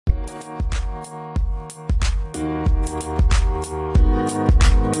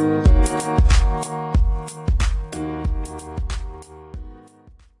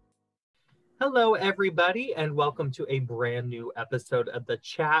Hello, everybody, and welcome to a brand new episode of The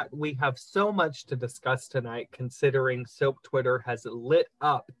Chat. We have so much to discuss tonight, considering Soap Twitter has lit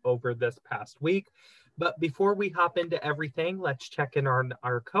up over this past week. But before we hop into everything, let's check in on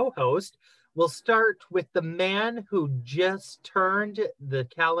our co-host. We'll start with the man who just turned the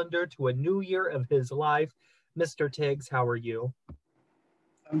calendar to a new year of his life. Mr. Tiggs, how are you?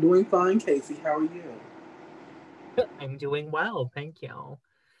 I'm doing fine, Casey. How are you? I'm doing well, thank you.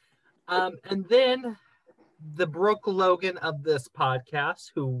 And then the Brooke Logan of this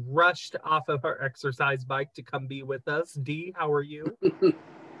podcast, who rushed off of her exercise bike to come be with us. Dee, how are you? Did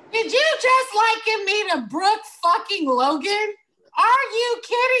you just liken me to Brooke fucking Logan? Are you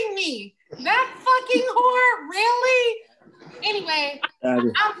kidding me? That fucking whore, really? Anyway,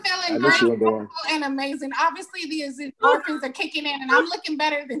 I'm feeling great and amazing. Obviously, the endorphins are kicking in, and I'm looking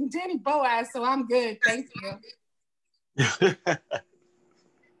better than Jenny Boaz, so I'm good. Thank you.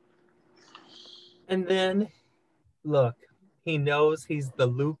 And then, look, he knows he's the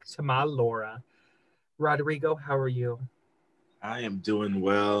Luke to my Laura. Rodrigo, how are you? I am doing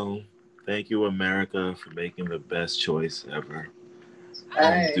well. Thank you, America, for making the best choice ever.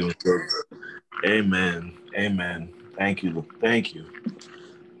 I'm doing good. Amen. Amen. Thank you. Thank you.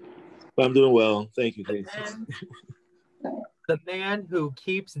 I'm doing well. Thank you, Casey. The man who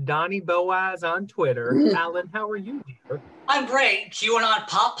keeps Donnie Boaz on Twitter. Alan, how are you, dear? I'm great. QAnon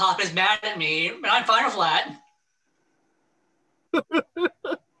Pop is mad at me, and I'm fine with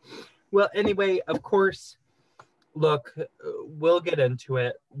that. Well, anyway, of course, look, we'll get into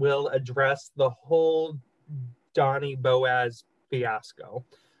it. We'll address the whole Donnie Boaz fiasco.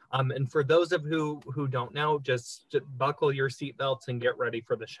 And for those of who don't know, just buckle your seatbelts and get ready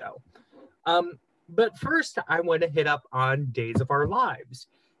for the show. But first, I want to hit up on Days of Our Lives.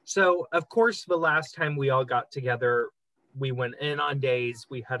 So, of course, the last time we all got together, we went in on Days.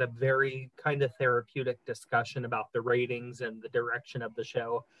 We had a very kind of therapeutic discussion about the ratings and the direction of the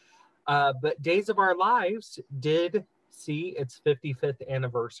show. But Days of Our Lives did see its 55th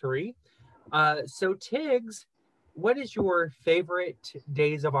anniversary. So, Tiggs, what is your favorite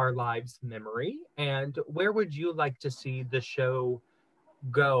Days of Our Lives memory? And where would you like to see the show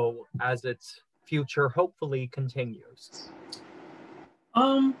go as its future hopefully continues?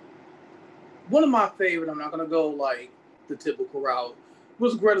 One of my favorite, I'm not gonna go like the typical route,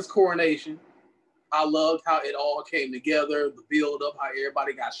 was Greta's coronation. I loved how it all came together, the build up, how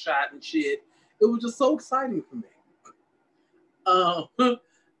everybody got shot and shit. It was just so exciting for me. I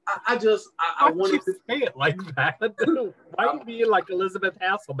wanted to say it like that. Why are you being like Elizabeth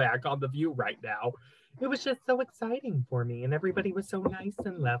Hasselbeck on The View right now? It was just so exciting for me, and everybody was so nice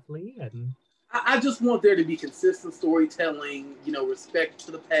and lovely. And I just want there to be consistent storytelling, respect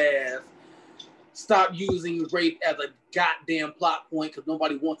to the past. Stop using rape as a goddamn plot point because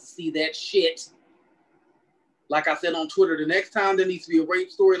nobody wants to see that shit. Like I said on Twitter, the next time there needs to be a rape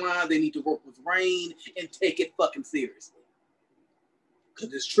storyline, they need to work with Rain and take it fucking seriously. Because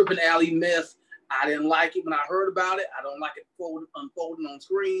this Trippin' Alley mess, I didn't like it when I heard about it. I don't like it unfolding on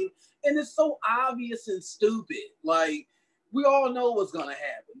screen. And it's so obvious and stupid. Like, we all know what's going to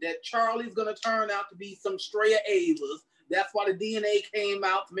happen. That Charlie's going to turn out to be some stray Ava's. That's why the DNA came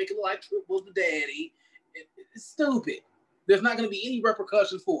out to make it look like Tripp was the daddy. It's stupid. There's not going to be any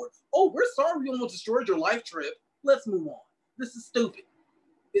repercussions for it. Oh, we're sorry we almost destroyed your life, Tripp. Let's move on. This is stupid.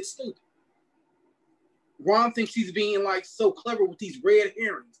 It's stupid. Ron thinks he's being like so clever with these red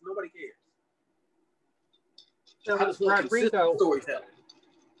herrings. Nobody cares. So I just want consistent storytelling.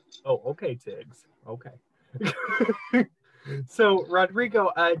 Oh, okay, Tiggs. Okay. So,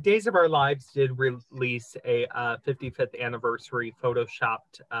 Rodrigo, Days of Our Lives did release a 55th anniversary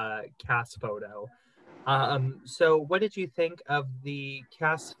photoshopped cast photo. So what did you think of the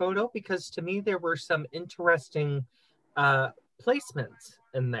cast photo? Because to me, there were some interesting placements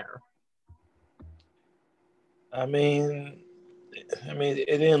in there. I mean,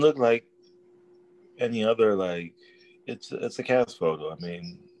 it didn't look like any other, like, it's a cast photo. I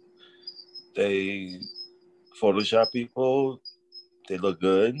mean, they Photoshop people, they look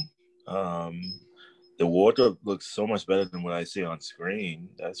good. The wardrobe looks so much better than what I see on screen.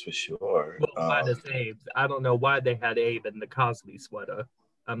 That's for sure. Well, minus Abe. I don't know why they had Abe in the Cosby sweater.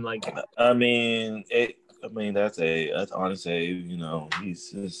 I'm like, that's honest Abe.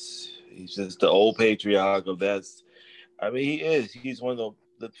 He's just the old patriarch of that. I mean, he is. He's one of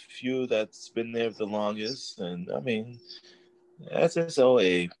the few that's been there the longest, and I mean, that's his old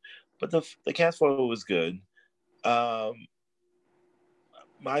Abe. But the cast photo was good.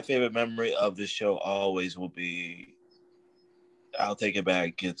 My favorite memory of the show always will be I'll take it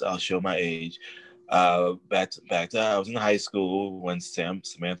back, kids. I'll show my age. Back to I was in high school when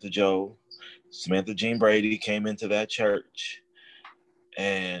Samantha Jean Brady came into that church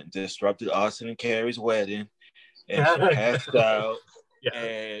and disrupted Austin and Carrie's wedding, and she passed out. Yeah.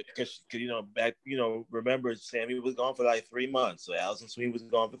 And because remember, Sammy was gone for like 3 months, so Allison Sweeney was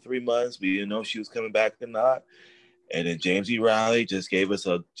gone for 3 months. We didn't know if she was coming back or not. And then James E. Riley just gave us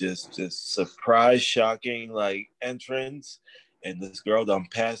a just surprise, shocking like entrance. And this girl done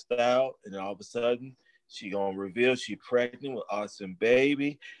passed out, and then all of a sudden she gonna reveal she pregnant with Austin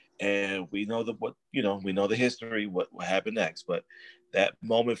baby, and we know the history, what happened next. But that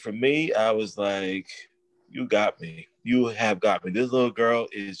moment for me, I was like, you got me. You have got me. This little girl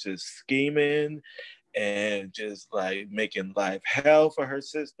is just scheming and just like making life hell for her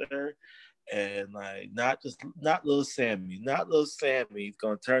sister. And like not little Sammy. Not little Sammy. He's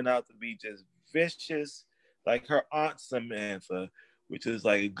gonna turn out to be just vicious like her aunt Samantha, which is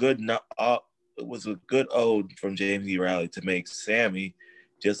like it was a good ode from James E. Riley to make Sammy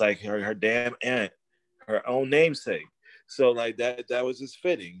just like her damn aunt, her own namesake. So like that was just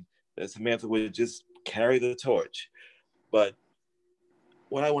fitting that Samantha would just carry the torch. But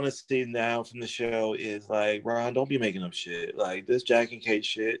what I want to see now from the show is like, Ron, don't be making up shit. Like this Jack and Kate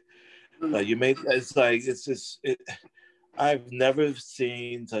shit. Like I've never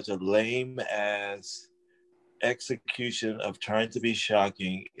seen such a lame ass execution of trying to be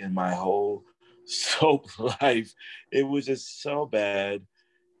shocking in my whole soap life. It was just so bad.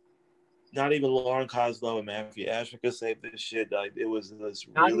 Not even Lauren Coslow and Matthew Ashford could save this shit. Like it was just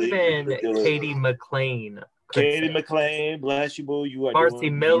Not really even ridiculous. Katie McLean. Katie McLean, bless you, boo. You are Marcy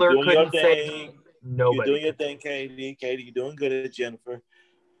Miller you're doing your couldn't say thing. nobody. You're doing your thing, Katie. Katie, you're doing good at Jennifer.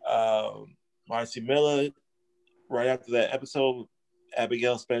 Marcy Miller, right after that episode,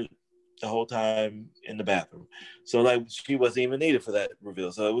 Abigail spent the whole time in the bathroom. So like she wasn't even needed for that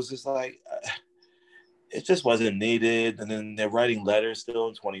reveal. So it was just like it just wasn't needed. And then they're writing letters still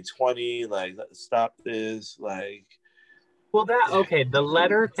in 2020, like stop this, like. Well, the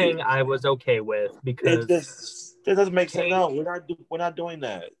letter thing I was okay with because it doesn't make sense. No, we're not doing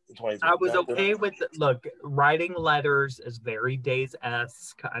that in 2020. I was okay with look, writing letters is very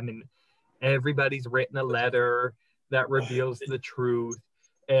Days-esque. I mean, everybody's written a letter that reveals the truth.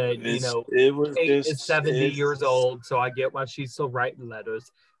 And Kate is 70 years old, so I get why she's still writing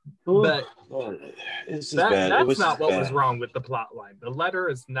letters. But it's just bad. That's not what was wrong with the plot line. The letter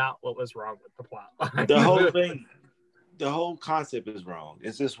is not what was wrong with the plot line. The whole thing, the whole concept is wrong.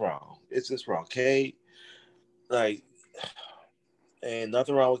 It's just wrong. Kate, like, ain't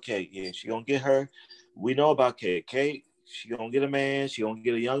nothing wrong with Kate. Yeah, she gonna get her. We know about Kate. Kate, she gonna get a man. She gonna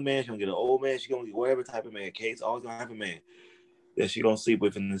get a young man. She gonna get an old man. She gonna get whatever type of man. Kate's always gonna have a man that she gonna sleep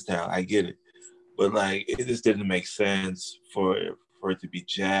with in this town. I get it, but like, it just didn't make sense for it to be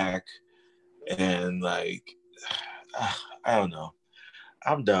Jack, and like, I don't know.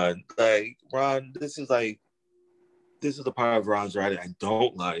 I'm done. Like Ron, this is the part of Ron's writing I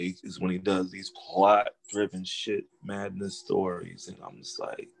don't like is when he does these plot-driven shit madness stories, and I'm just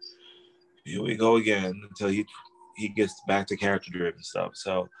like, here we go again until he gets back to character-driven stuff.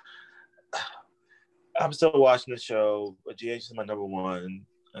 So I'm still watching the show, but GH is my number one,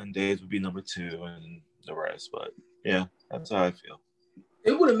 and Days would be number two, and the rest. But yeah, that's how I feel.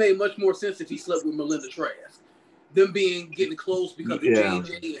 It would have made much more sense if he slept with Melinda Trask. Them getting close because of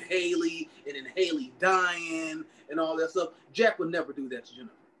JJ and Haley, and then Haley dying and all that stuff. Jack would never do that to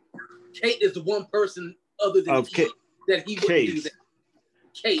Jennifer. Kate is the one person other than Kate that he wouldn't do that.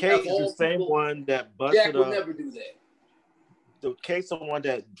 Kate is the same one that busted Jack would never do that. Kate's the one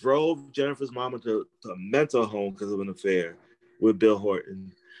that drove Jennifer's mama to a mental home because of an affair with Bill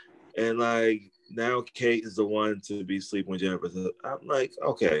Horton. And like now Kate is the one to be sleeping with Jennifer. So I'm like,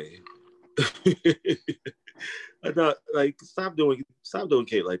 okay. I thought, like, stop doing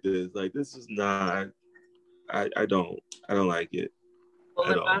Kate like this. Like, this is not. I don't like it.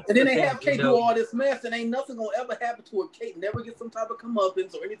 Well, and then they have Kate do all this mess, and ain't nothing gonna ever happen to her. Kate never get some type of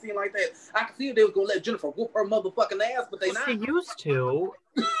comeuppance or anything like that. I can see if they was gonna let Jennifer whoop her motherfucking ass, but they not. She used to.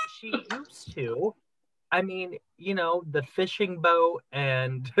 I mean, the fishing boat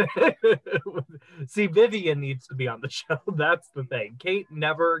and see, Vivian needs to be on the show. That's the thing. Kate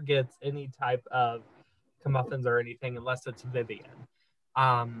never gets any type of comeuppance or anything unless it's Vivian,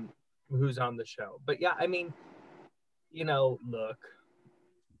 who's on the show. But yeah, I mean, look,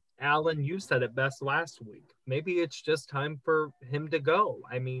 Alan, you said it best last week. Maybe it's just time for him to go.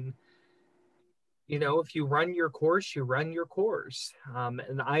 I mean, if you run your course, you run your course.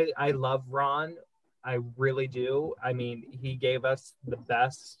 And I love Ron. I really do. I mean, he gave us the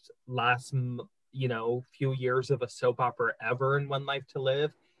best last few years of a soap opera ever in One Life to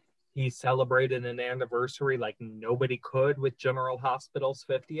Live. He celebrated an anniversary like nobody could with General Hospital's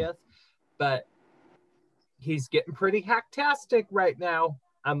 50th, but he's getting pretty hacktastic right now.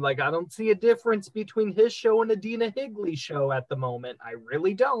 I'm like, I don't see a difference between his show and a Dina Higley show at the moment. I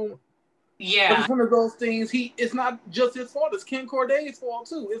really don't. But Yeah. it's one of those things. It's not just his fault. It's Ken Corday's fault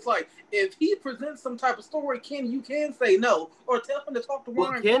too. It's like if he presents some type of story, you can say no or tell him to talk to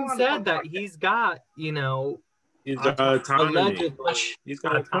Ryan. Ken said that he's got, he's got autonomy. Allegedly, He's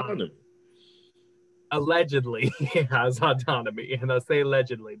got autonomy. Allegedly, he has autonomy, and I say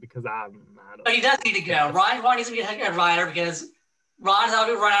allegedly because I don't. But he does need to go. Ron needs to be a writer because Ron's out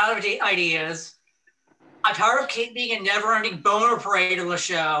to run out of ideas. I'm tired of Kate being a never-ending boner parade of the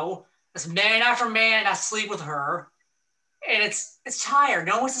show. This man after man has to sleep with her, and it's tired.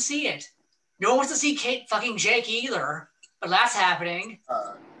 No one wants to see it. No one wants to see Kate fucking Jake either. But that's happening.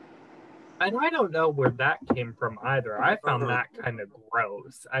 And I don't know where that came from either. I found that kind of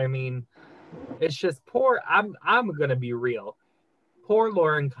gross. I mean, it's just poor. I'm gonna be real. Poor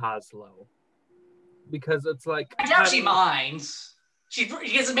Lauren Koslow, because it's like I doubt she minds. She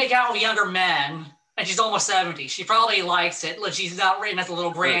gets to make out with younger men, and she's almost 70. She probably likes it. Look, she's not written as a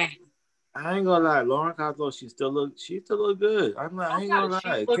little granny. I ain't gonna lie, Lauren Koslow, she still look good. I ain't gonna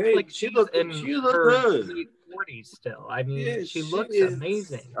lie. She look good. 40s still. I mean, she looks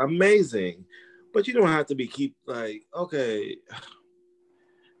amazing. Amazing. But you don't have to keep like, okay.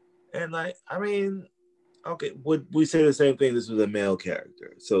 And like, I mean, okay, would we say the same thing? This was a male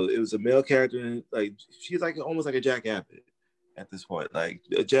character. So it was a male character, and like she's like almost like a Jack Abbott at this point. Like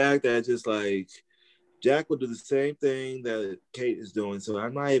a Jack that just like Jack would do the same thing that Kate is doing. So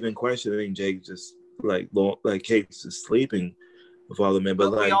I'm not even questioning Jake just like Kate's just sleeping with all the men.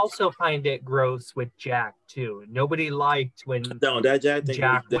 But like, we also find it gross with Jack too. Nobody liked when that Jack thing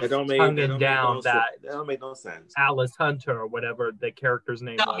was tonguing down that don't make no sense. Alice Hunter or whatever the character's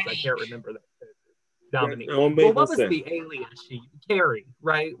name was. I can't remember that. Dominique. Well, what was the alias? Carrie,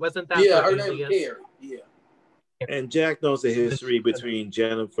 right? Wasn't that her name was Carrie? Yeah. And Jack knows the history between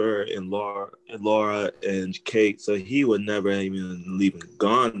Jennifer and Laura and Kate, so he would never even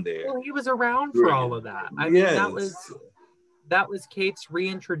gone there. Well, he was around for all of that. I mean, that was Kate's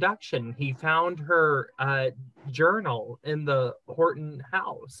reintroduction. He found her journal in the Horton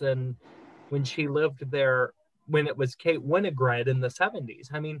house, and when she lived there, when it was Kate Winograd in the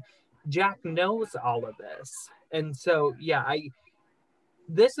 70s. I mean, Jack knows all of this, and so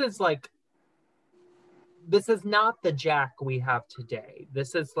this is not the Jack we have today.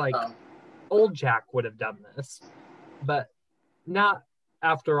 This is like old Jack would have done this, but not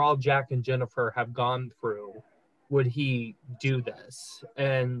after all Jack and Jennifer have gone through would he do this.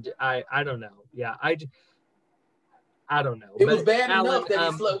 And I don't know. Yeah, I don't know. It was bad enough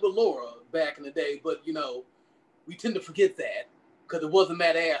that he slept with Laura back in the day, but we tend to forget that because it wasn't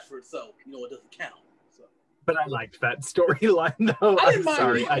Matt Ashford, so it doesn't count. But I liked that storyline, though. I'm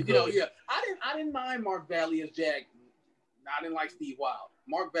sorry. I didn't mind Mark Valley as Jack. I didn't like Steve Wild.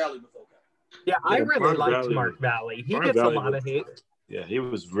 Mark Valley was okay. Yeah, I really liked Mark Valley. He gets a lot of hate. Yeah, he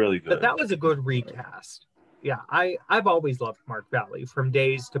was really good. But that was a good recast. Yeah, I've always loved Mark Valley. From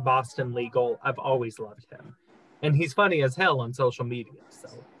Days to Boston Legal, I've always loved him. And he's funny as hell on social media. So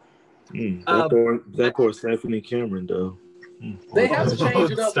that poor Stephanie Cameron, though. They have to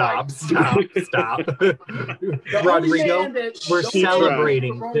change it up. Stop. Rodrigo, we're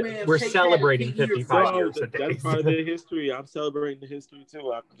celebrating 55 years a day. That's part of their history. I'm celebrating the history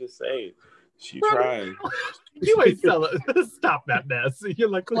too. I'm just saying. She tried. You ain't stop that mess. You're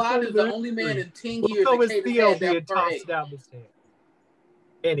like, Clyde is the only man in 10 years that Theo being tossed down the stairs.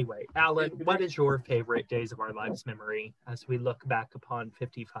 Anyway, Alan, what is your favorite Days of Our Lives memory as we look back upon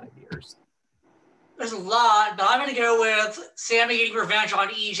 55 years? There's a lot, but I'm going to go with Sammy getting revenge on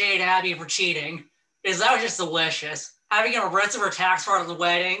EJ and Abby for cheating, because that was just delicious. Having him arrested for tax fraud at the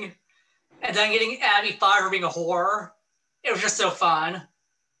wedding, and then getting Abby fired for being a whore. It was just so fun.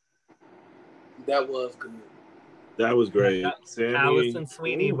 That was good. That was great. Allison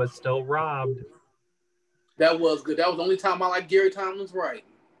Sweeney was still robbed. That was good. That was the only time I liked Gary Tomlin's writing.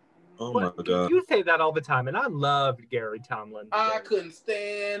 Oh my God. You say that all the time, and I loved Gary Tomlin. I couldn't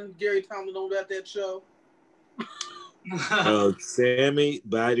stand Gary Tomlin on that show. Sammy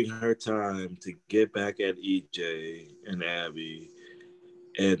biding her time to get back at EJ and Abby,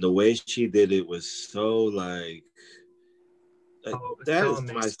 and the way she did it was so like that's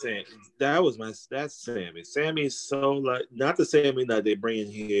Sammy. Sammy's so like not the Sammy that they bring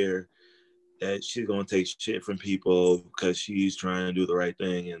in here that she's gonna take shit from people because she's trying to do the right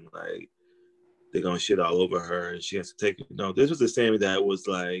thing and like they're gonna shit all over her and she has to take it. No, this was the Sammy that was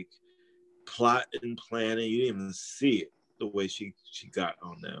like plot and planning. You didn't even see it the way she got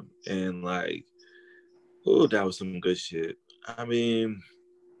on them, and like, oh, that was some good shit. I mean,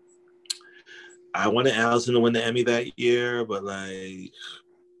 I wanted Allison to win the Emmy that year, but like,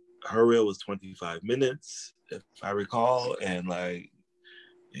 her reel was 25 minutes, if I recall, and like,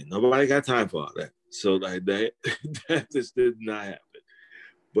 and nobody got time for all that. So like that just did not happen.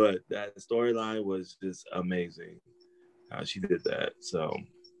 But that storyline was just amazing how she did that. So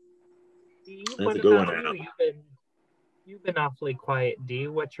that's a good one. You've been awfully quiet, D.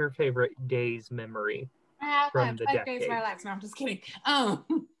 What's your favorite Days memory from the decade? Days of our lives. No, I'm just kidding.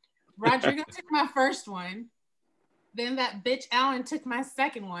 Rodrigo took my first one. Then that bitch Alan took my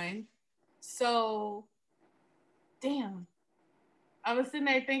second one. So, damn. I was sitting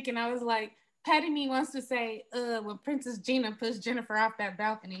there thinking, I was like, Patty Me wants to say, when Princess Gina pushed Jennifer off that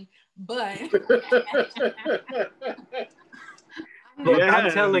balcony, but Look,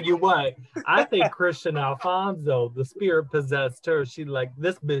 I'm telling you what, I think Christian Alfonso, the spirit possessed her. She like,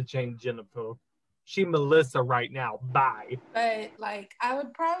 this bitch ain't Jennifer. She Melissa right now. Bye. But like, I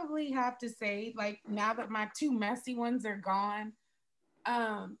would probably have to say, like, now that my two messy ones are gone,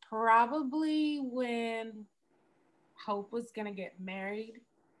 probably when Hope was gonna get married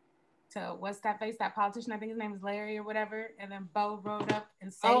to what's that face, that politician, I think his name is Larry or whatever, and then Bo rode up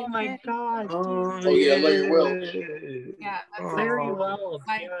and saved him. Oh my God. Oh yeah, Larry Welch. Yeah, that's Larry Welch.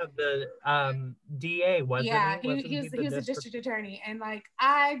 Like, yeah, the DA, wasn't yeah, he? he was a district attorney. And like,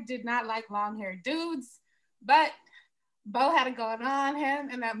 I did not like long-haired dudes, but Bo had it going on, him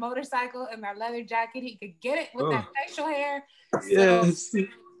and that motorcycle and that leather jacket. He could get it with that facial hair. So, Yes.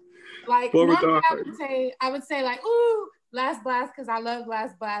 like, I would say like, ooh, Last Blast, because I love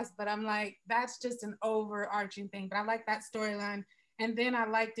Last Blast, but I'm like, that's just an overarching thing. But I like that storyline. And then I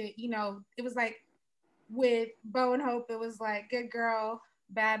liked it, you know, it was like with Bo and Hope, it was like good girl,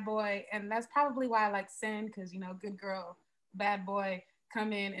 bad boy. And that's probably why I like Sin, because, you know, good girl, bad boy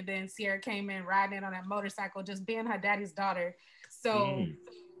come in, and then Sierra came in riding in on that motorcycle, just being her daddy's daughter. So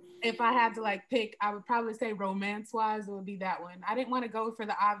if I had to like pick, I would probably say romance-wise, it would be that one. I didn't want to go for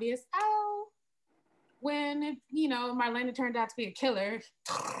the obvious, when, you know, Marlena turned out to be a killer,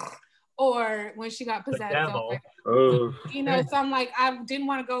 or when she got possessed. You know, so I'm like, I didn't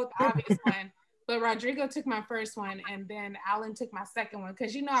want to go with the obvious one, but Rodrigo took my first one, and then Alan took my second one,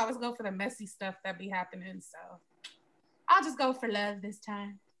 because, you know, I was going for the messy stuff that be happening, so I'll just go for love this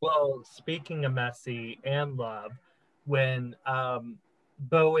time. Well, speaking of messy and love, when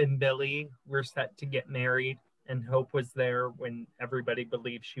Bo and Billy were set to get married, and Hope was there when everybody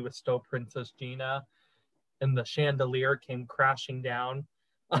believed she was still Princess Gina, and the chandelier came crashing down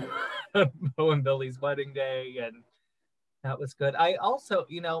Bo and Billy's wedding day, and that was good. I also,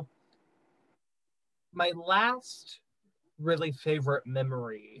 you know, my last really favorite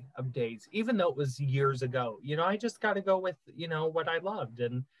memory of Days, even though it was years ago, you know, I just got to go with, you know, what I loved.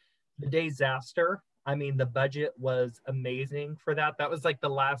 And the Disaster, I mean, the budget was amazing for that. That was like the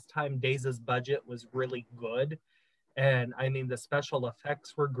last time Days' budget was really good. And I mean, the special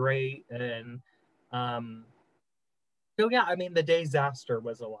effects were great. And so yeah, I mean, the Disaster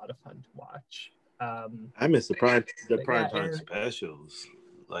was a lot of fun to watch. I miss the prime time specials.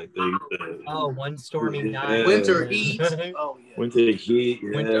 Like One Stormy Night. Winter Heat. Oh yeah. Winter Heat.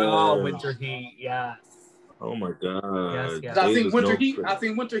 Yeah. Winter Heat. Yes. Oh my God. Yes. I think Winter Heat. I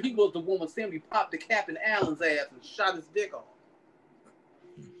think Winter Heat was the one when Sammy popped the cap in Allen's ass and shot his dick off.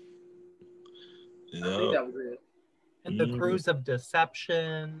 Yeah. I think that was it. And the Cruise of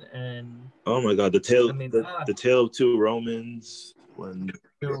Deception, and oh my God, the tale of two Romans.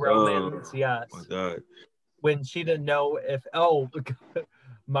 Two Romans, yes. Oh my God. When she didn't know if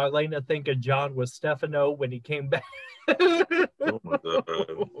Marlena thinking John was Stefano when he came back. Oh my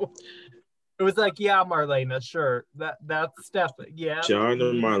God. It was like, yeah, Marlena, sure. That's Stefano. Yeah. John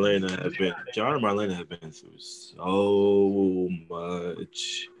and Marlena have been through so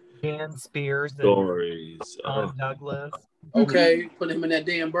much. Dan Spears stories. Tom Douglas. Okay, put him in that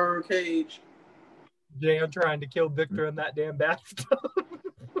damn bird cage. Jan trying to kill Victor in that damn bathtub.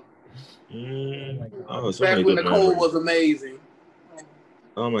 Back when Nicole was amazing.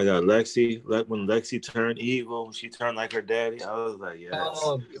 Oh my God, Lexi! When Lexi turned evil, she turned like her daddy. I was like, yes.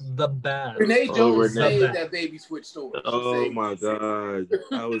 Oh, the best. Renee Jones saved that baby switch story. Oh my God,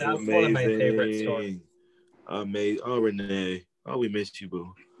 that was amazing. One of my favorite stories. Amazing. Oh, Renee. Oh, we missed you,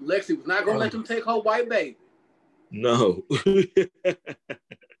 boo. Lexi was not gonna let them take her white baby. No.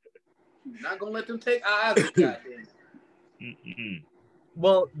 Not gonna let them take Isaac. Goddamn.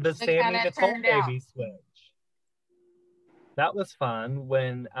 Well, the Sammy Nicole baby switch. That was fun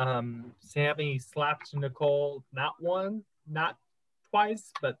when Sammy slapped Nicole not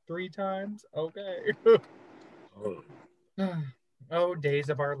twice, but 3 times. Okay. Oh, days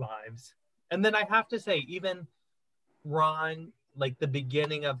of our lives. And then I have to say, even Ron, like the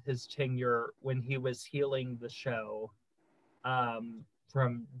beginning of his tenure when he was healing the show,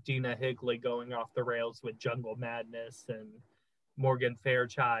 from Dina Higley going off the rails with Jungle Madness and Morgan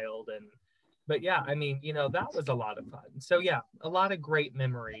Fairchild. But yeah, I mean, that was a lot of fun. So yeah, a lot of great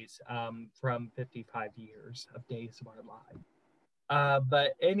memories from 55 years of Days of Our Lives.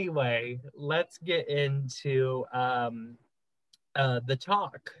 But anyway, let's get into the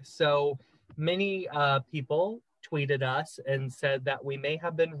talk. So many people tweeted us and said that we may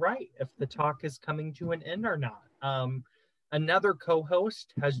have been right if the talk is coming to an end or not. Another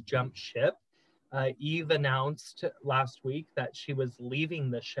co-host has jumped ship. Eve announced last week that she was leaving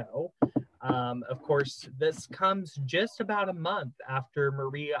the show. Of course, this comes just about a month after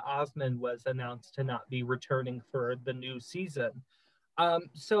Maria Osmond was announced to not be returning for the new season.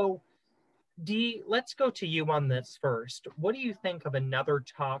 So, Dee, let's go to you on this first. What do you think of another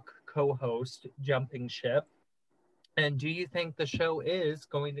talk co-host jumping ship? And do you think the show is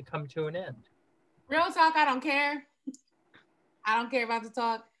going to come to an end? Real talk, I don't care. I don't care about the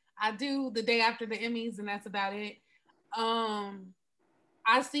talk. I do the day after the Emmys, and that's about it.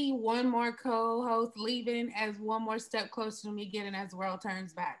 I see one more co-host leaving as one more step closer to me getting As the World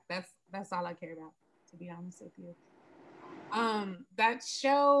Turns Back. That's all I care about, to be honest with you. That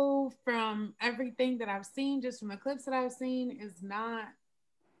show, from everything that I've seen, just from the clips that I've seen, is not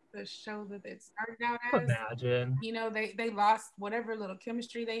the show that it started out as. Imagine. They lost whatever little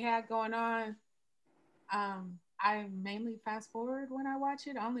chemistry they had going on. I mainly fast forward when I watch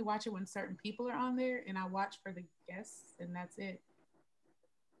it. I only watch it when certain people are on there, and I watch for the guests, and that's it.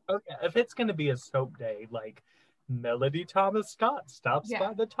 Okay, if it's going to be a soap day, like Melody Thomas Scott stops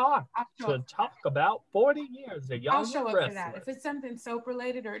by the talk to talk about 40 years of Young I'll show up Restless. for that. If it's something soap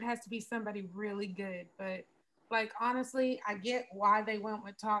related, or it has to be somebody really good. But like, honestly, I get why they went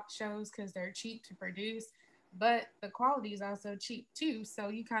with talk shows, because they're cheap to produce, but the quality is also cheap too. So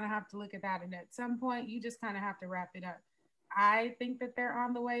you kind of have to look at that. And at some point, you just kind of have to wrap it up. I think that they're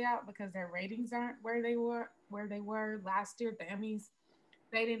on the way out because their ratings aren't where they were last year at the Emmys.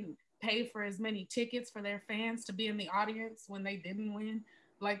 They didn't pay for as many tickets for their fans to be in the audience when they didn't win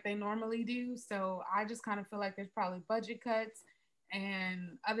like they normally do. So I just kind of feel like there's probably budget cuts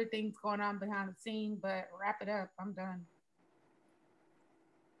and other things going on behind the scene, but wrap it up. I'm done.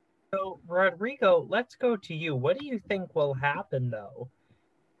 So, Rodrigo, let's go to you. What do you think will happen, though,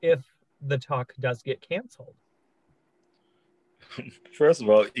 if the talk does get canceled? First of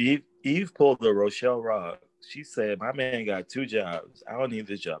all, Eve pulled the Rochelle Rock. She said, "My man got 2 jobs. I don't need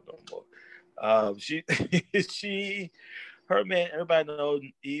this job no more." Her man. Everybody knows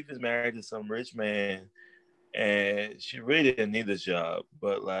Eve is married to some rich man, and she really didn't need this job.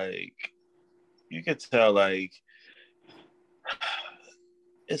 But like, you can tell, like,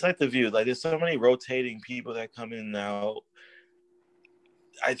 it's like The View. Like, there's so many rotating people that come in and out.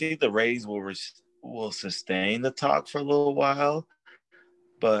 I think the ratings will sustain the talk for a little while,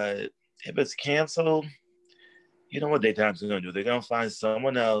 but if it's canceled, you know what daytime's gonna do? They're gonna find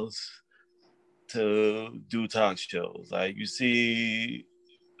someone else to do talk shows. Like, you see,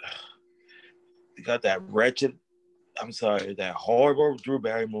 you got that that horrible Drew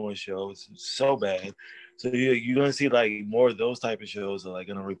Barrymore show. It's so bad. So you're gonna see like more of those type of shows are like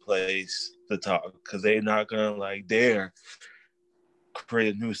gonna replace the talk, because they're not gonna like dare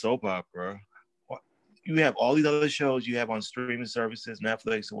create a new soap opera. You have all these other shows you have on streaming services,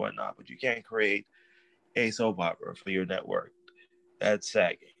 Netflix and whatnot, but you can't create a soap opera for your network. That's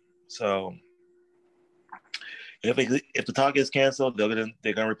sagging. So if the talk gets canceled,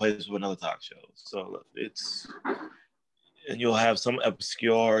 they're gonna replace it with another talk show. So and you'll have some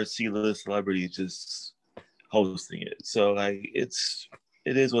obscure C-list celebrity just hosting it. So like it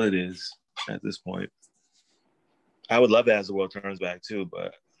is what it is at this point. I would love it As the World Turns Back too,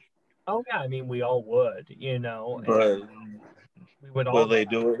 but oh yeah, I mean we all would, but we would all. Will they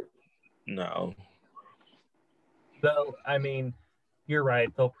do it? No. Though, I mean, you're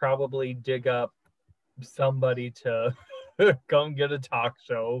right. They'll probably dig up somebody to come get a talk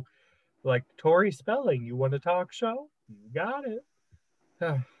show. Like, Tori Spelling, you want a talk show? You got it.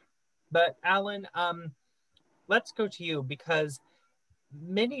 But Alan, let's go to you, because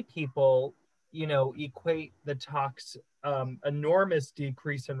many people, equate the talk's enormous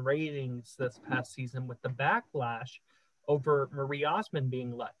decrease in ratings this past season with the backlash over Marie Osmond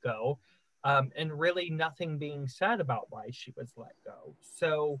being let go, and really nothing being said about why she was let go.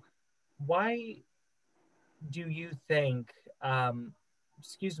 So why do you think, do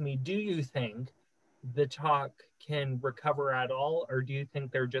you think the talk can recover at all, or do you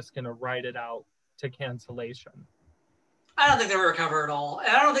think they're just going to ride it out to cancellation? I don't think they'll recover at all.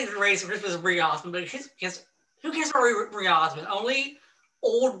 And I don't think the race of Christmas is Brie Osmond, but because who cares about Brie Osmond? Only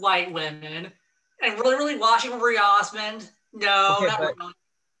old white women. And really watching Brie Osmond? No, okay, not really.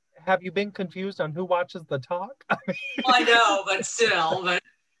 Have you been confused on who watches the talk? I know, but still. But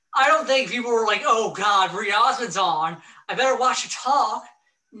I don't think people were like, oh God, Brie Osmond's on. I better watch the talk.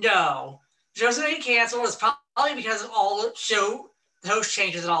 No. The show's going to get canceled. It's probably because of all the host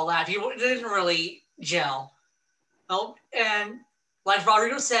changes and all that. People didn't really gel. Oh, and like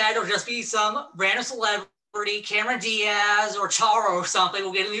Rodrigo said, it'll just be some random celebrity, Cameron Diaz or Charo or something.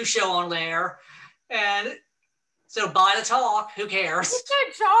 We'll get a new show on there. And so buy the talk. Who cares? You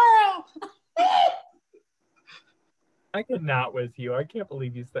said Charo. I cannot with you. I can't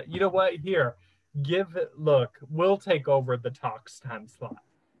believe you said. You know what? Here, look. We'll take over the talks time slot.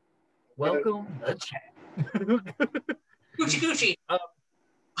 Welcome the chat. Gucci.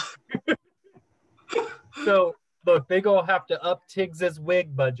 So look, they gonna have to up Tiggs's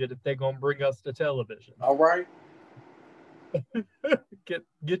wig budget if they gonna bring us to television. All right.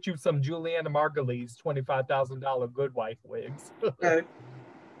 Get you some Juliana Margulies $25,000 good wife wigs. Okay.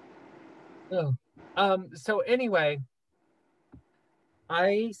 So anyway,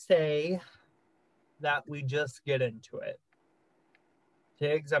 I say that we just get into it.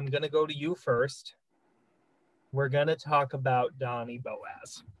 Tiggs, I'm gonna go to you first. We're gonna talk about Donnie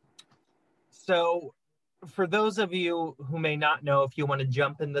Boaz. So for those of you who may not know, if you want to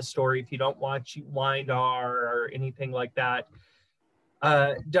jump in the story, if you don't watch Wind R or anything like that,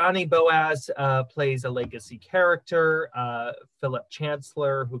 Donnie Boaz plays a legacy character, Philip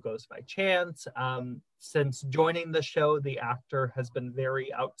Chancellor, who goes by Chance. Since joining the show, the actor has been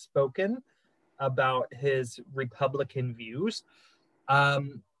very outspoken about his Republican views. But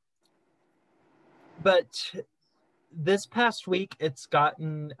this past week, it's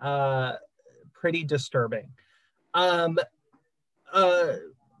gotten pretty disturbing. I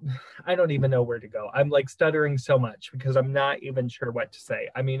don't even know where to go. I'm like stuttering so much because I'm not even sure what to say.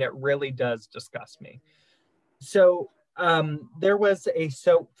 I mean, it really does disgust me. So there was a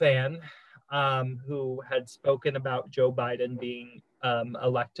soap fan who had spoken about Joe Biden being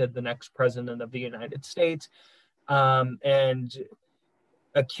elected the next president of the United States and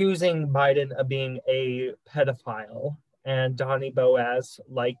accusing Biden of being a pedophile. And Donnie Boaz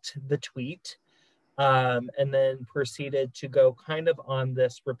liked the tweet. And then proceeded to go kind of on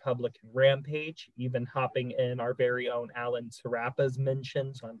this Republican rampage, even hopping in our very own Alan Sarapa's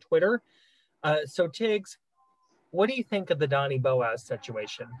mentions on Twitter. So Tiggs, what do you think of the Donnie Boaz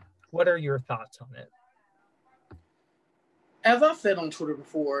situation? What are your thoughts on it? As I said on Twitter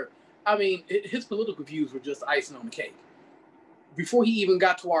before, I mean, his political views were just icing on the cake. Before he even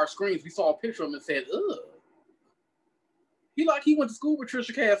got to our screens, we saw a picture of him and said, ugh. He went to school with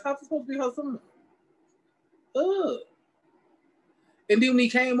Trisha Cass. How's it supposed to be her son? Ugh. And then when he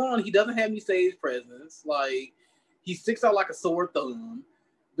came on, he doesn't have any stage presence. Like, he sticks out like a sore thumb.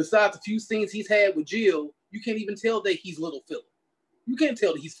 Besides a few scenes he's had with Jill, you can't even tell that he's Little Philip. You can't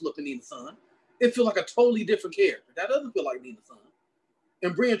tell that he's flipping Nina's son. It feels like a totally different character. That doesn't feel like Nina's son.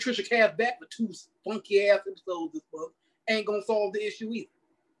 And bringing Trisha Cass back for 2 funky ass episodes this month ain't gonna solve the issue either.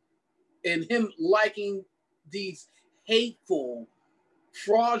 And him liking these hateful,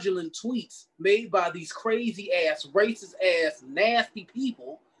 fraudulent tweets made by these crazy ass, racist ass, nasty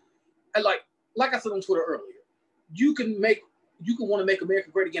people. And like I said on Twitter earlier, you can want to make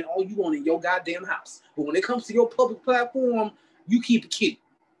America great again all you want in your goddamn house. But when it comes to your public platform, you keep it cute.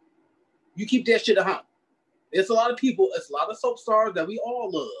 You keep that shit at home. It's a lot of people, it's a lot of soap stars that we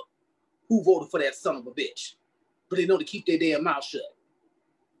all love who voted for that son of a bitch. But they know to keep their damn mouth shut.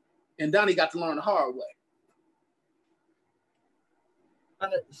 And Donnie got to learn the hard way.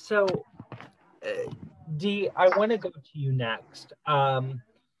 Dee, I want to go to you next. Some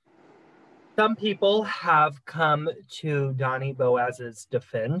people have come to Donnie Boaz's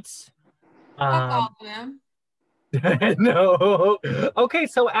defense. All of them. No. Okay,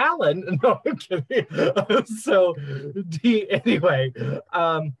 so Alan. No, I'm kidding. So, Dee, anyway,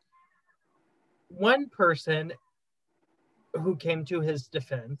 one person who came to his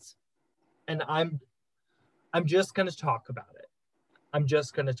defense, and I'm just going to talk about it. I'm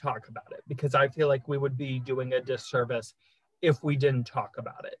just going to talk about it because I feel like we would be doing a disservice if we didn't talk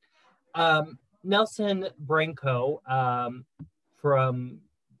about it. Nelson Branco from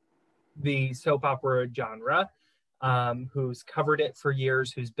the soap opera genre, who's covered it for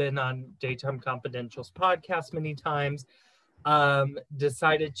years, who's been on Daytime Confidential's podcast many times,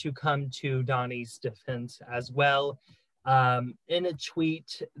 decided to come to Donnie's defense as well, in a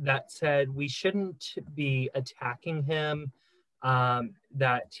tweet that said we shouldn't be attacking him,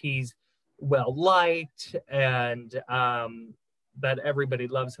 that he's well liked, and that everybody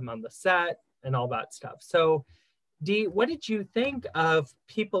loves him on the set and all that stuff. So, Dee, what did you think of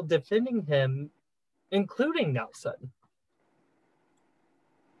people defending him, including Nelson?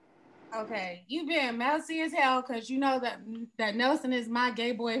 Okay, you being messy as hell because you know that Nelson is my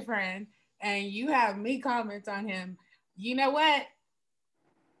gay boyfriend, and you have me comment on him. You know what?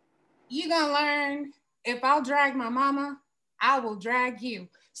 You gonna learn. If I'll drag my mama, I will drag you.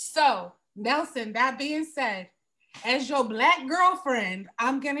 So, Nelson, that being said, as your Black girlfriend,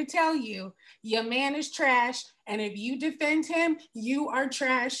 I'm gonna tell you, your man is trash, and if you defend him, you are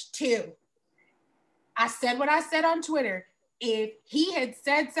trash too. I said what I said on Twitter. If he had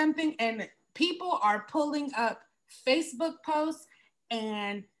said something, and people are pulling up Facebook posts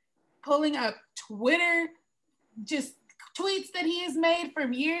and pulling up Twitter, just tweets that he has made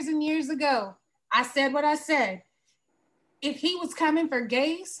from years and years ago. I said what I said. If he was coming for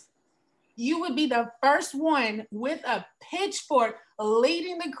gays, you would be the first one with a pitchfork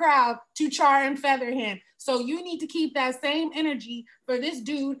leading the crowd to char and feather him. So you need to keep that same energy for this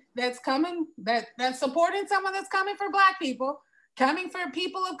dude that's coming, that's supporting someone that's coming for Black people, coming for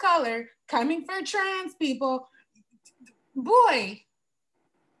people of color, coming for trans people. Boy,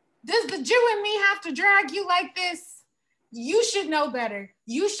 does the Jew in me have to drag you like this? You should know better.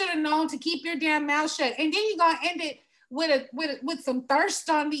 You should have known to keep your damn mouth shut. And then you're gonna end it with some thirst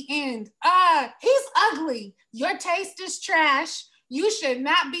on the end. He's ugly. Your taste is trash. You should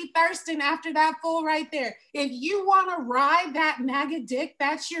not be thirsting after that fool right there. If you want to ride that MAGA dick,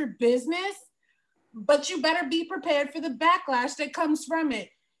 that's your business. But you better be prepared for the backlash that comes from it.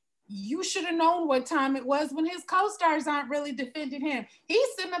 You should have known what time it was when his co-stars aren't really defending him. He's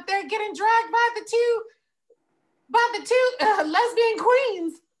sitting up there getting dragged by the two lesbian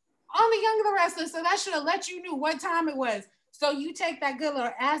queens on the Young and the Restless. So that should have let you know what time it was. So you take that good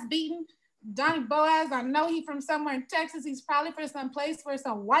little ass beating. Donnie Boaz, I know he from somewhere in Texas. He's probably from some place where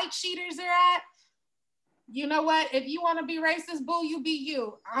some white cheaters are at. You know what? If you want to be racist, boo, you be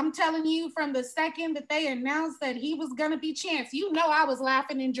you. I'm telling you, from the second that they announced that he was going to be Chance, you know I was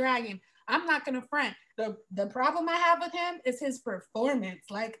laughing and dragging. I'm not going to front. The problem I have with him is his performance.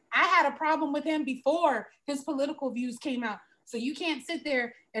 Like, I had a problem with him before his political views came out. So you can't sit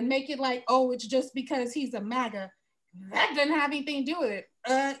there and make it like, oh, it's just because he's a MAGA. That doesn't have anything to do with it.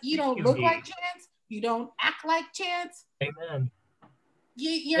 You don't look like Chance. You don't act like Chance. Amen.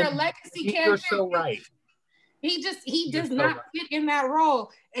 You're a legacy character. You're so right. He does not fit in that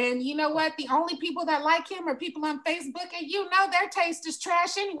role. And you know what? The only people that like him are people on Facebook, and you know their taste is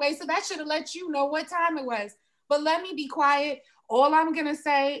trash anyway. So that should have let you know what time it was. But let me be quiet. All I'm gonna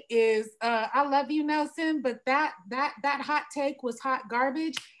say is I love you, Nelson, but that hot take was hot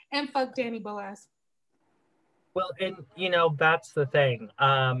garbage, and fuck Danny Boaz. Well, and you know, that's the thing.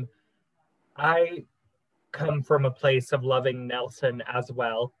 I come from a place of loving Nelson as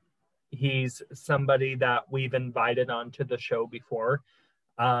well. He's somebody that we've invited onto the show before.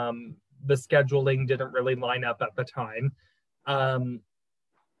 The scheduling didn't really line up at the time.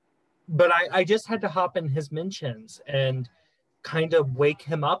 But I just had to hop in his mentions and kind of wake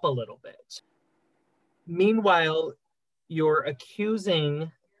him up a little bit. Meanwhile, you're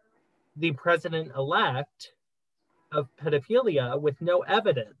accusing the president-elect of pedophilia with no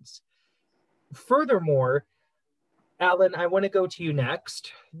evidence. Furthermore, Alan, I want to go to you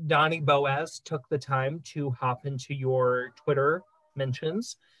next. Donnie Boaz took the time to hop into your Twitter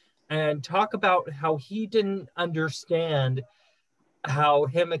mentions and talk about how he didn't understand how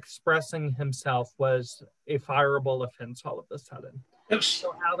him expressing himself was a fireable offense all of a sudden.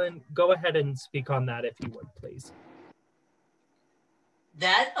 So, Alan, go ahead and speak on that if you would, please.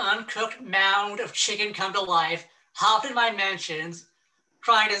 That uncooked mound of chicken come to life, hopped in my mentions,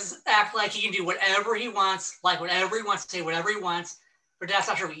 trying to act like he can do whatever he wants, like whatever he wants, say whatever he wants, but that's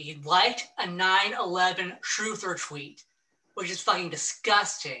not true. He liked a 9/11 truther tweet, which is fucking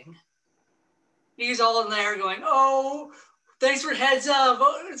disgusting. He's all in there going, oh, thanks for heads up,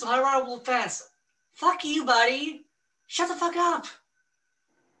 oh, it's a horrible offense. Fuck you, buddy. Shut the fuck up.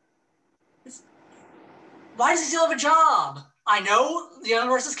 Why does he still have a job? I know the Young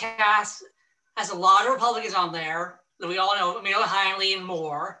versus cast has a lot of Republicans on there that we all know, Emil Heinley and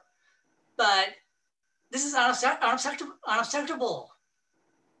more, but this is unacceptable.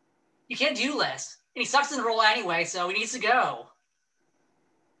 You can't do less. And he sucks in the role anyway, so he needs to go.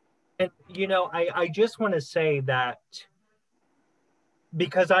 And, you know, I just want to say that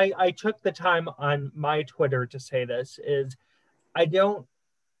because I took the time on my Twitter to say this, is I don't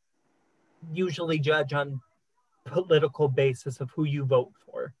usually judge on political basis of who you vote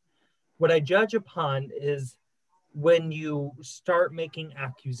for. What I judge upon is when you start making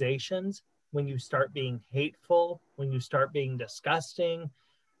accusations, when you start being hateful, when you start being disgusting.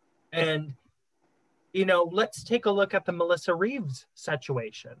 And, you know, let's take a look at the Melissa Reeves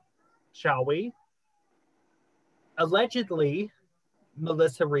situation, shall we? Allegedly,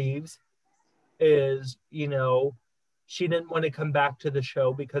 Melissa Reeves is, you know, she didn't want to come back to the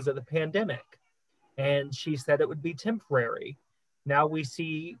show because of the pandemic. And she said it would be temporary. Now we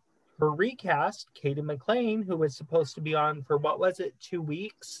see her recast, Katie McLean, who was supposed to be on for, what was it, 2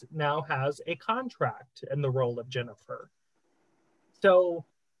 weeks, now has a contract in the role of Jennifer. So,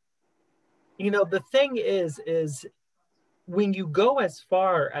 you know, the thing is when you go as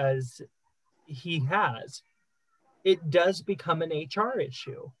far as he has, it does become an HR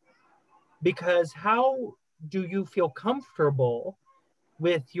issue. Because how do you feel comfortable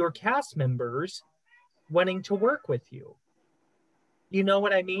with your cast members wanting to work with you? You know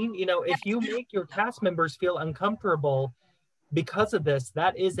what I mean? You know, if you make your cast members feel uncomfortable because of this,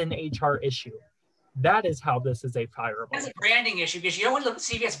 that is an HR issue. That is how this is a fireable. That's a branding issue because you don't want the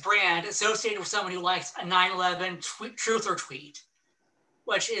CBS brand associated with someone who likes a 9/11 truther tweet,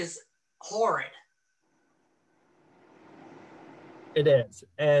 which is horrid. It is.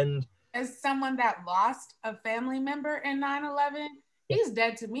 And as someone that lost a family member in 9/11, he's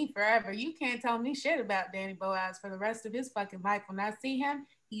dead to me forever. You can't tell me shit about Danny Boaz for the rest of his fucking life. When I see him,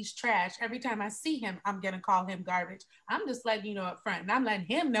 he's trash. Every time I see him, I'm going to call him garbage. I'm just letting you know up front. And I'm letting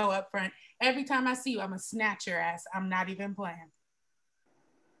him know up front. Every time I see you, I'm going to snatch your ass. I'm not even playing.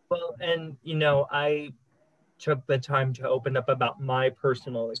 Well, and, you know, I took the time to open up about my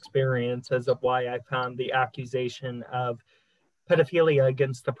personal experiences of why I found the accusation of pedophilia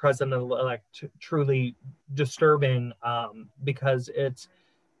against the president-elect truly disturbing, because it's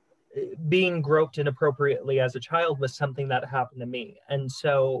being groped inappropriately as a child was something that happened to me. And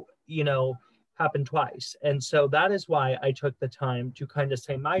so, you know, happened twice. And so that is why I took the time to kind of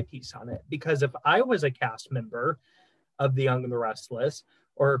say my piece on it. Because if I was a cast member of The Young and the Restless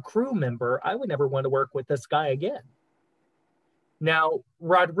or a crew member, I would never want to work with this guy again. Now,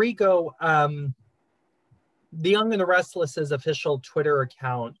 Rodrigo, The Young and the Restless's official Twitter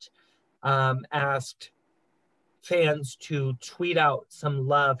account asked fans to tweet out some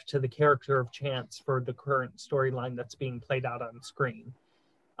love to the character of Chance for the current storyline that's being played out on screen.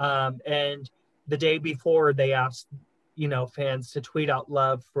 And the day before, they asked, you know, fans to tweet out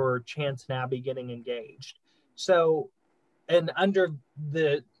love for Chance and Abby getting engaged. So, and under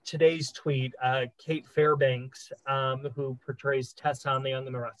today's tweet, Kate Fairbanks, who portrays Tessa on The Young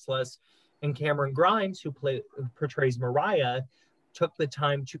and the Restless, and Cameron Grimes, who portrays Mariah, took the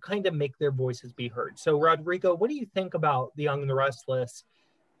time to kind of make their voices be heard. So, Rodrigo, what do you think about The Young and the Restless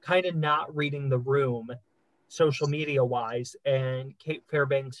kind of not reading the room social media-wise, and Kate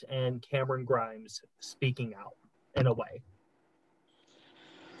Fairbanks and Cameron Grimes speaking out in a way?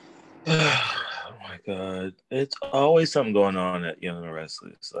 Oh my God. It's always something going on at Young and the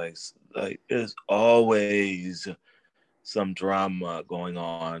Restless. Like there's always some drama going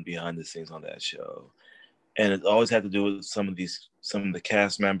on behind the scenes on that show. And it always had to do with some of the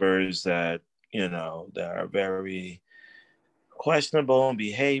cast members that, you know, that are very questionable in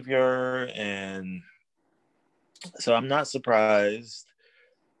behavior. And so I'm not surprised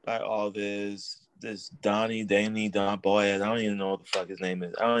by all this Danny, Don Boyd. I don't even know what the fuck his name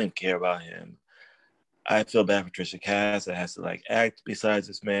is. I don't even care about him. I feel bad for Trisha Cass that has to like act besides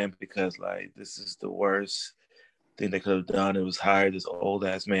this man, because like this is the worst thing they could have done. It was hire this old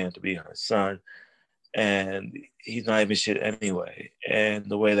ass man to be her son. And he's not even shit anyway. And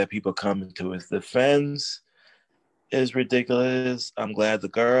the way that people come into his defense is ridiculous. I'm glad the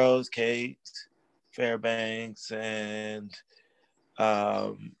girls, Kate Fairbanks and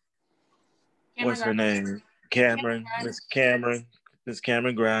what's her name? Miss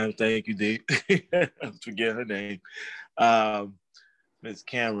Cameron Grimes. Thank you, Dee. I forget her name. Miss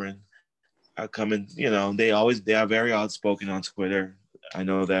Cameron are coming. You know, they are very outspoken on Twitter. I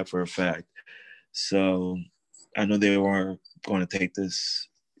know that for a fact. So I know they were going to take this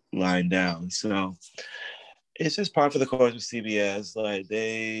line down. So it's just part of the course with CBS. Like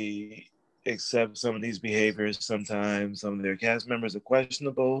they accept some of these behaviors sometimes. Some of their cast members are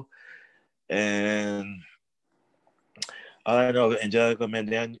questionable. And all I know, Angelica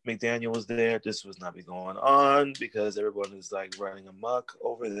McDaniel was there. This was not be going on because everyone is like running amok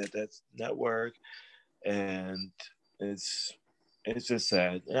over that network. And it's just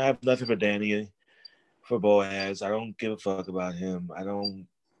sad. I have nothing for Danny, for Boaz. I don't give a fuck about him. I don't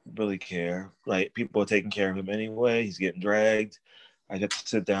really care. Like, people are taking care of him anyway. He's getting dragged. I get to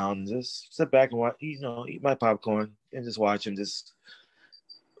sit down and just sit back and watch, eat my popcorn and just watch him just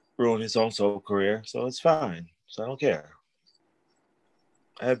ruin his own soul career. So it's fine. So I don't care.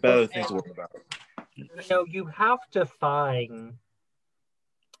 I have better things to worry about. You have to find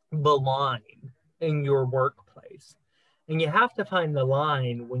the line in your workplace, and you have to find the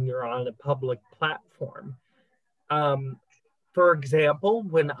line when you're on a public platform. For example,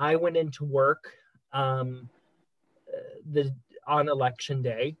 when I went into work on election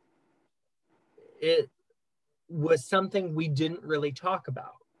day, it was something we didn't really talk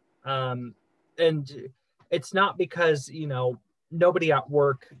about. And it's not because, nobody at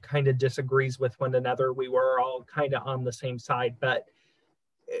work kind of disagrees with one another. We were all kind of on the same side, but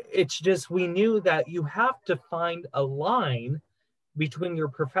it's just, we knew that you have to find a line between your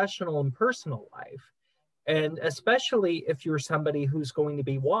professional and personal life. And especially if you're somebody who's going to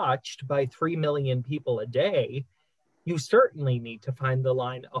be watched by 3 million people a day, you certainly need to find the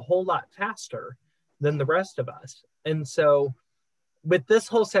line a whole lot faster than the rest of us. And so with this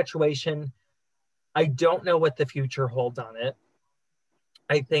whole situation, I don't know what the future holds on it.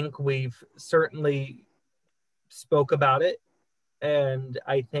 I think we've certainly spoke about it. And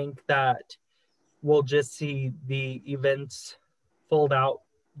I think that we'll just see the events fold out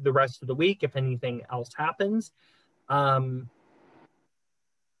the rest of the week if anything else happens. But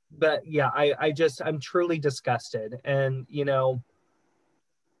yeah, I'm truly disgusted. And,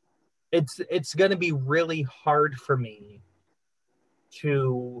 it's going to be really hard for me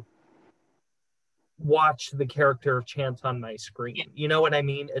to watch the character of Chance on my screen. You know what I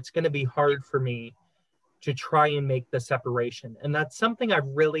mean? It's going to be hard for me to try and make the separation. And that's something I've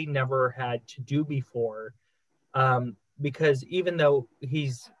really never had to do before. Because even though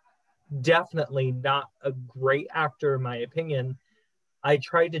he's definitely not a great actor, in my opinion, I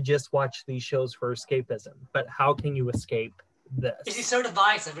try to just watch these shows for escapism. But how can you escape this? It's so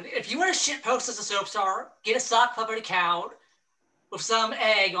divisive. If you want to shit post as a soap star, get a sock puppet account with some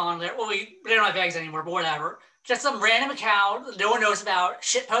egg on there. Well, we don't have eggs anymore, but whatever. Just some random account that no one knows about.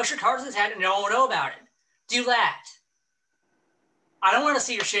 Shit post your cards in his head and no one will know about it. Do that. I don't want to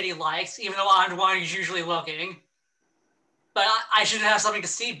see your shitty likes, even though I'm the one who's usually looking. But I should have something to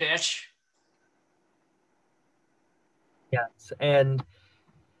see, bitch. Yes, and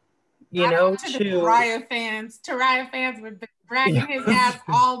the Taraya fans have been dragging his ass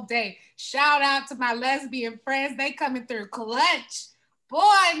all day. Shout out to my lesbian friends. They coming through clutch.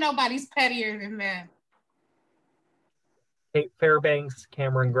 Boy, nobody's pettier than them. Kate Fairbanks,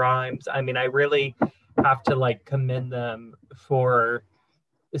 Cameron Grimes. I mean, I really have to commend them for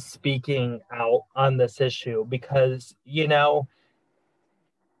speaking out on this issue because, the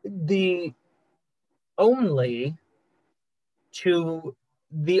only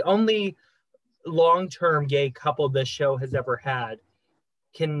long-term gay couple this show has ever had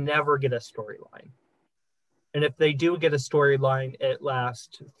can never get a storyline. And if they do get a storyline, it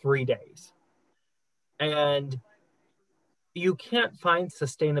lasts 3 days. And you can't find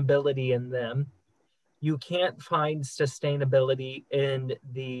sustainability in them. You can't find sustainability in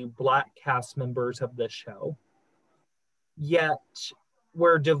the Black cast members of the show. Yet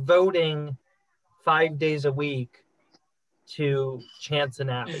we're devoting 5 days a week to Chance and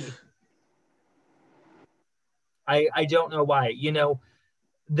Abby. I don't know why.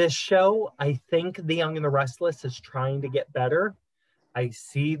 This show, I think The Young and the Restless is trying to get better. I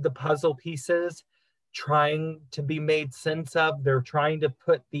see the puzzle pieces trying to be made sense of. They're trying to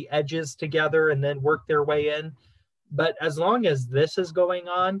put the edges together and then work their way in. But as long as this is going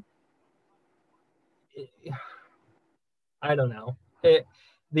on, I don't know. The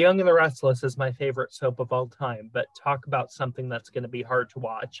Young and the Restless is my favorite soap of all time, but talk about something that's going to be hard to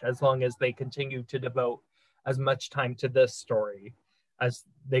watch as long as they continue to devote as much time to this story as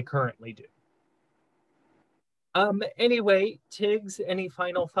they currently do. Anyway, Tiggs, any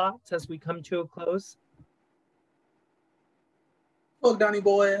final thoughts as we come to a close? Look, Donnie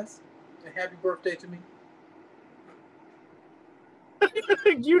Boaz, and happy birthday to me.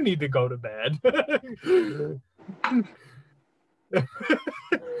 You need to go to bed.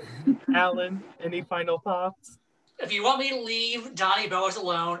 Alan, any final thoughts? If you want me to leave Donnie Boaz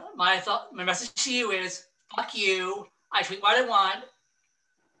alone, my message to you is, fuck you. I tweet what I want.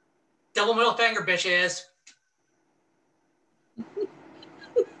 Double middle finger, bitches.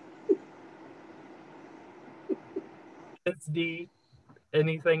 It's D.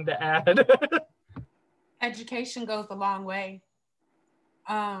 Anything to add? Education goes a long way.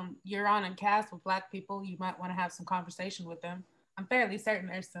 You're on a cast with Black people. You might want to have some conversation with them. I'm fairly certain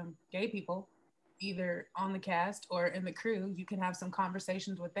there's some gay people either on the cast or in the crew. You can have some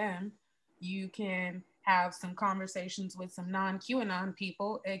conversations with them You can have some conversations with some non-QAnon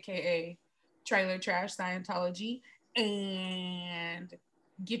people, aka trailer trash Scientology, and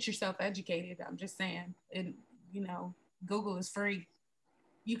get yourself educated. I'm just saying, and Google is free.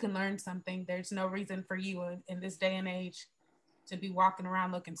 You can learn something. There's no reason for you in this day and age to be walking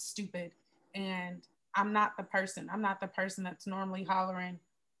around looking stupid. And I'm not the person that's normally hollering,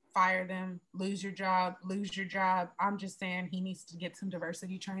 fire them, lose your job. I'm just saying he needs to get some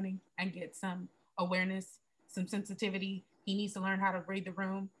diversity training and get some awareness, some sensitivity. He needs to learn how to read the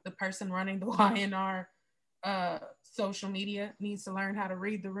room. The person running the YNR social media needs to learn how to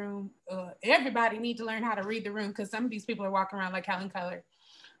read the room. Everybody needs to learn how to read the room, because some of these people are walking around like Helen Keller.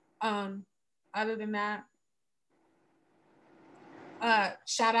 Other than that,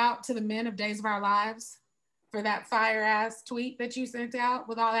 shout out to the men of Days of Our Lives for that fire ass tweet that you sent out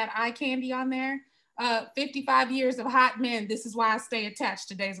with all that eye candy on there. 55 years of hot men. This is why I stay attached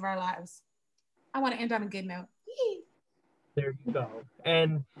to Days of Our Lives. I want to end on a good note. There you go.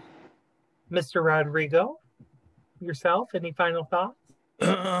 And Mr. Rodrigo, yourself, any final thoughts?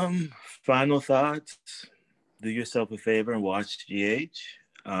 Final thoughts. Do yourself a favor and watch GH.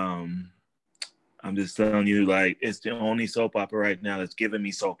 I'm just telling you, like, it's the only soap opera right now that's giving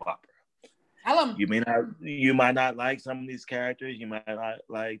me soap opera. Tell them. You might not like some of these characters. You might not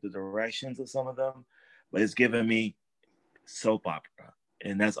like the directions of some of them, but it's giving me soap opera,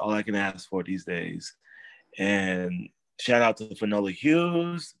 and that's all I can ask for these days. And shout out to Finola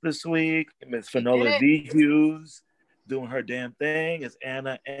Hughes this week, Miss Finola V. Hughes, doing her damn thing as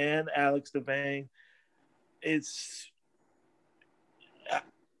Anna and Alex Devane.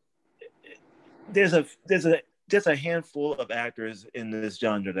 There's just a handful of actors in this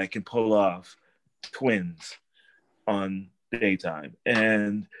genre that can pull off twins on daytime.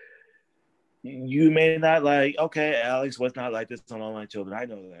 And you may not like, okay, Alex was not like this on All My Children. I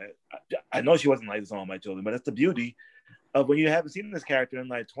know that. I know she wasn't like this on All My Children, but that's the beauty of when you haven't seen this character in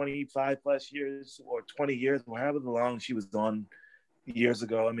like 25 plus years or 20 years, or however long she was on years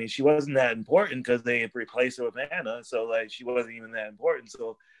ago. I mean, she wasn't that important because they replaced her with Anna. So like, she wasn't even that important.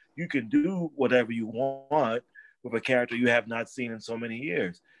 So you can do whatever you want with a character you have not seen in so many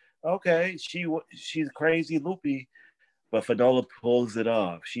years. Okay, she's crazy loopy, but Finola pulls it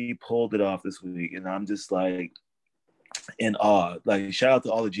off. She pulled it off this week, and I'm just like in awe. Like, shout out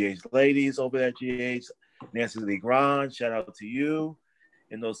to all the GH ladies over at GH. Nancy Lee Grant, shout out to you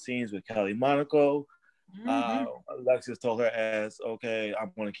in those scenes with Kelly Monaco. Alexis told her ass, okay,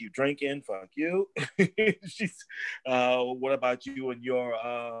 I'm going to keep drinking. Fuck you. She's, what about you and your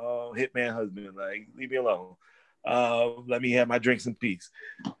hitman husband? Like, leave me alone. Let me have my drinks in peace.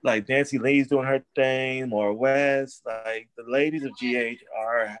 Like, Nancy Lee's doing her thing. Maura West. Like, the ladies of GH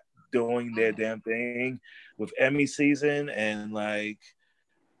are doing their damn thing with Emmy season. And, like,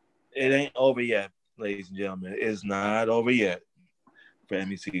 it ain't over yet, ladies and gentlemen. It's not over yet for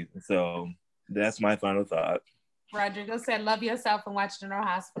Emmy season. So that's my final thought. Rodrigo said, love yourself and watch General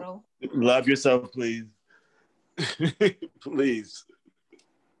Hospital. Love yourself, please. Please.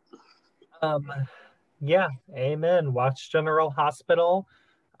 Yeah, amen. Watch General Hospital.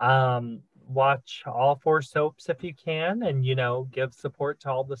 Watch all 4 soaps if you can, and, give support to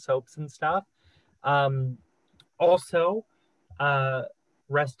all the soaps and stuff. Also,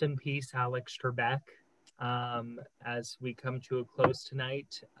 rest in peace, Alex Trebek. As we come to a close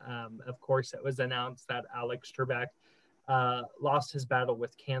tonight, of course, it was announced that Alex Trebek lost his battle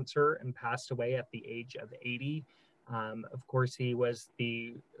with cancer and passed away at the age of 80. Of course, he was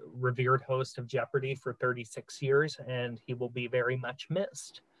the revered host of Jeopardy for 36 years, and he will be very much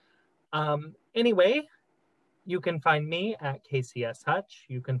missed. Anyway, you can find me at KCS Hutch.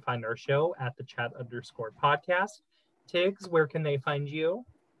 You can find our show at the chat_podcast. Tiggs, where can they find you?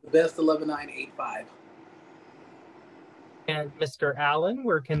 Best 11985. And Mr. Allen,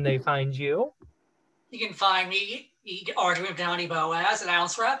 where can they find you? You can find me arguing with Donnie Boaz and Alan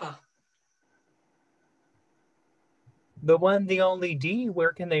Srappa. The one, the only D,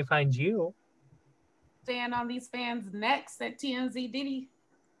 where can they find you? Stand on these fans' necks at TMZ Diddy.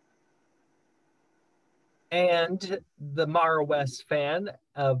 And the Mara West fan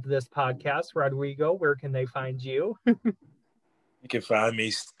of this podcast, Rodrigo, where can they find you? You can find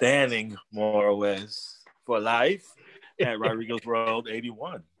me standing Mara West for life at Rodrigo's World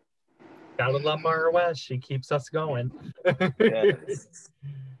 81. Gotta love Mara West. She keeps us going. Yes.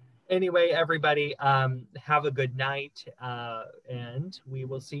 Anyway, everybody, have a good night, and we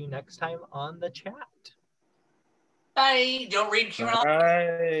will see you next time on the chat. Bye. Don't read QAnon.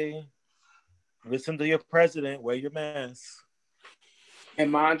 Bye. Listen to your president. Wear your mask.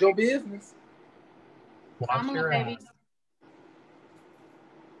 And mind your business. Wash your ass.